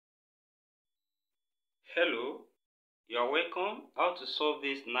Hello, you are welcome. How to solve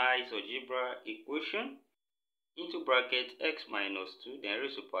this nice algebra equation into bracket x minus 2 then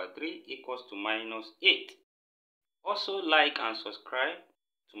raised to power 3 equals to minus 8. Also like and subscribe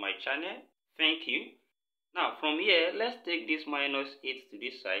to my channel. Thank you. Now from here, let's take this minus 8 to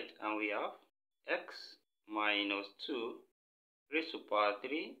this side and we have x minus 2 raised to power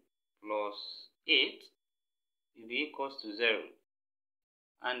 3 plus 8 will be equals to 0.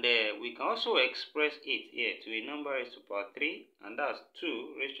 And we can also express it here to a number raised to power 3, and that's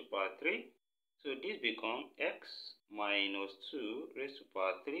 2 raised to power 3. So this becomes x minus 2 raised to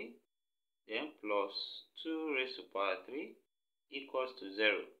power 3, then plus 2 raised to power 3 equals to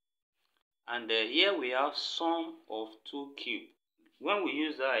 0. And here we have sum of 2 cubes. When we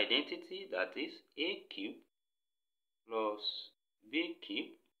use that identity, that is a cube plus b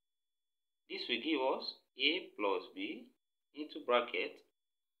cube, this will give us a plus b into bracket,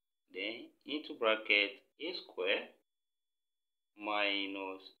 then into bracket a square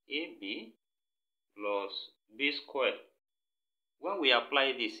minus ab plus b square. When we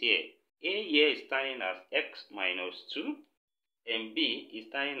apply this here, a here is standing as x minus 2 and b is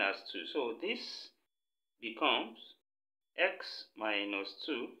standing as 2. So this becomes x minus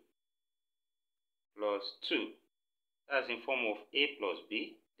 2 plus 2. That's in form of a plus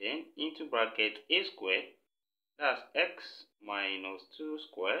b. Then into bracket a square, that's x minus 2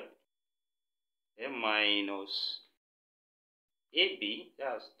 squared, then minus ab,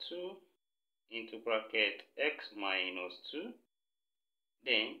 that's 2 into bracket x minus 2,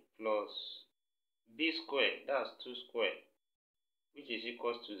 then plus b squared, that's 2 squared, which is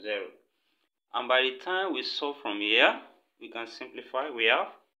equals to 0. And by the time we solve from here, we can simplify. We have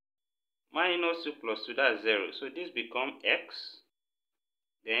minus 2 plus 2, that's 0. So this becomes x.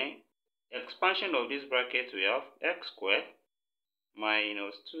 Then expansion of this bracket, we have x squared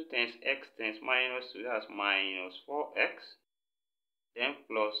minus 2 times x times minus 2, that's minus 4x. Then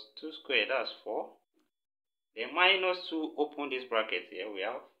plus 2 squared, that's 4. Then minus 2, open this bracket here, we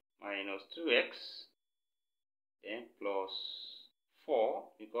have minus 2x. Then plus 4,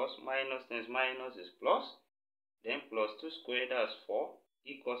 because minus times minus is plus. Then plus 2 squared, that's 4,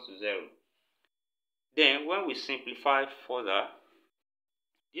 equals to 0. Then when we simplify further,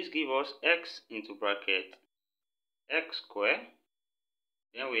 this gives us x into bracket x squared.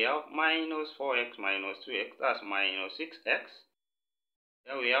 Then we have minus 4x minus 2x, that's minus 6x.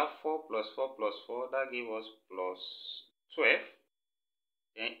 Then we have 4 plus 4 plus 4, that gives us plus 12.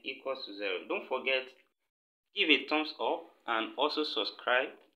 Then equals to 0. Don't forget, give a thumbs up and also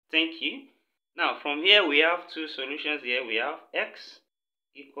subscribe. Thank you. Now from here we have two solutions here. We have x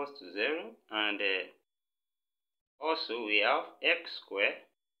equals to 0 and also we have x squared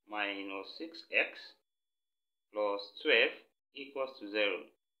minus 6x plus 12 equals to 0.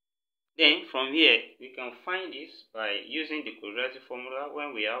 Then from here we can find this by using the quadratic formula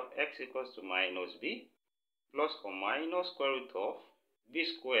when we have x equals to minus b plus or minus square root of b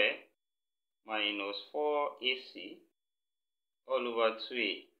squared minus 4ac all over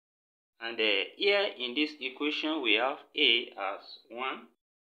 2a. And here in this equation we have a as 1,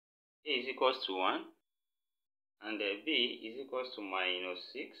 a is equals to 1, and b is equals to minus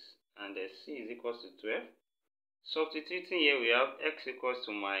 6, and c is equals to 12. Substituting here we have x equals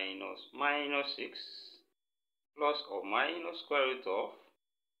to minus 6 plus or minus square root of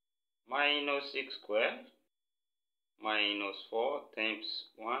minus 6 squared minus 4 times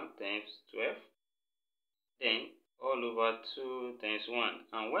 1 times 12, then all over 2 times 1.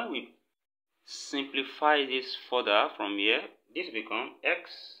 And when we simplify this further from here, this becomes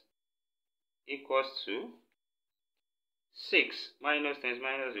x equals to 6 minus times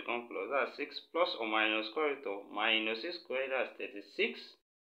minus become plus, that's 6 plus or minus square root of minus 6 squared, that's 36,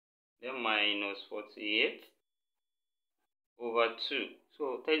 then minus 48 over 2.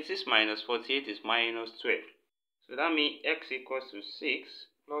 So 36 minus 48 is minus 12. So that means x equals to 6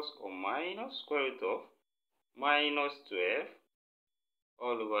 plus or minus square root of minus 12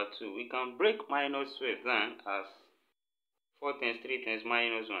 all over 2. We can break minus 12 down as 4 times 3 times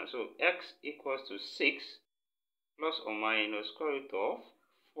minus 1. So x equals to 6 plus or minus square root of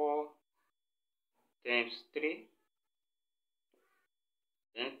 4 times 3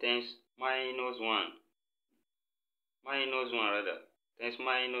 then times minus 1 times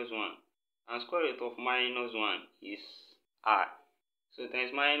minus 1, and square root of minus 1 is r. So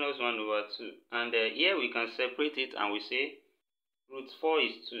times minus 1 over 2, and here we can separate it and we say root 4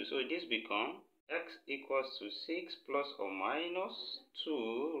 is 2. So this becomes x equals to 6 plus or minus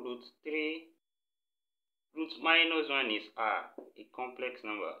 2 root 3. Root minus 1 is r, a complex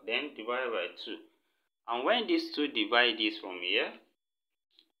number, then divided by 2. And when these two divide this from here,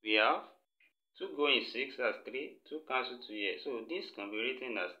 we have 2 going 6, that's 3. 2 cancel 2 here. So this can be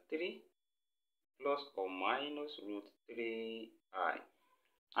written as 3 plus or minus root 3i.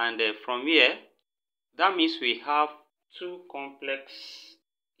 And from here, that means we have two complex,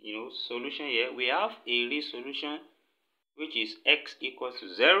 solution here. We have a real solution, which is x equals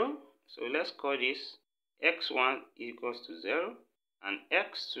to 0. So let's call this x1 equals to 0 and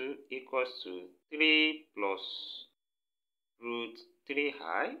x2 equals to 3 plus root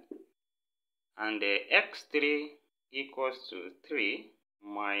 3i, and x3 equals to 3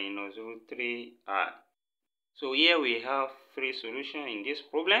 minus root 3i. So here we have three solutions in this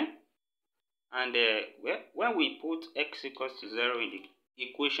problem, and when we put x equals to 0 in the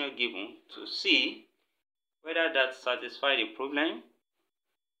equation given to see whether that satisfies the problem,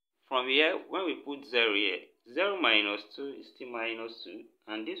 from here, when we put 0 here, 0 minus 2 is still minus 2,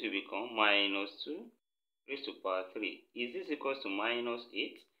 and this will become minus 2 raised to power 3. Is this equals to minus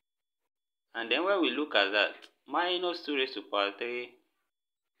 8? And then when we look at that, minus 2 raised to power 3,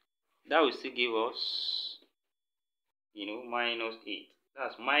 that will still give us, minus 8.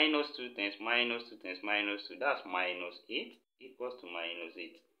 That's minus 2 times minus 2 times minus 2. That's minus 8 equals to minus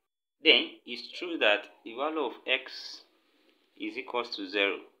 8. Then, it's true that the value of x is equals to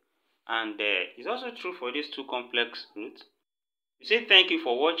 0. And it's also true for these two complex roots. We say thank you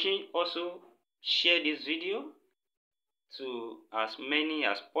for watching. Also, share this video to as many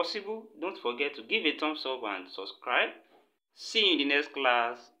as possible. Don't forget to give a thumbs up and subscribe. See you in the next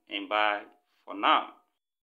class, and bye for now.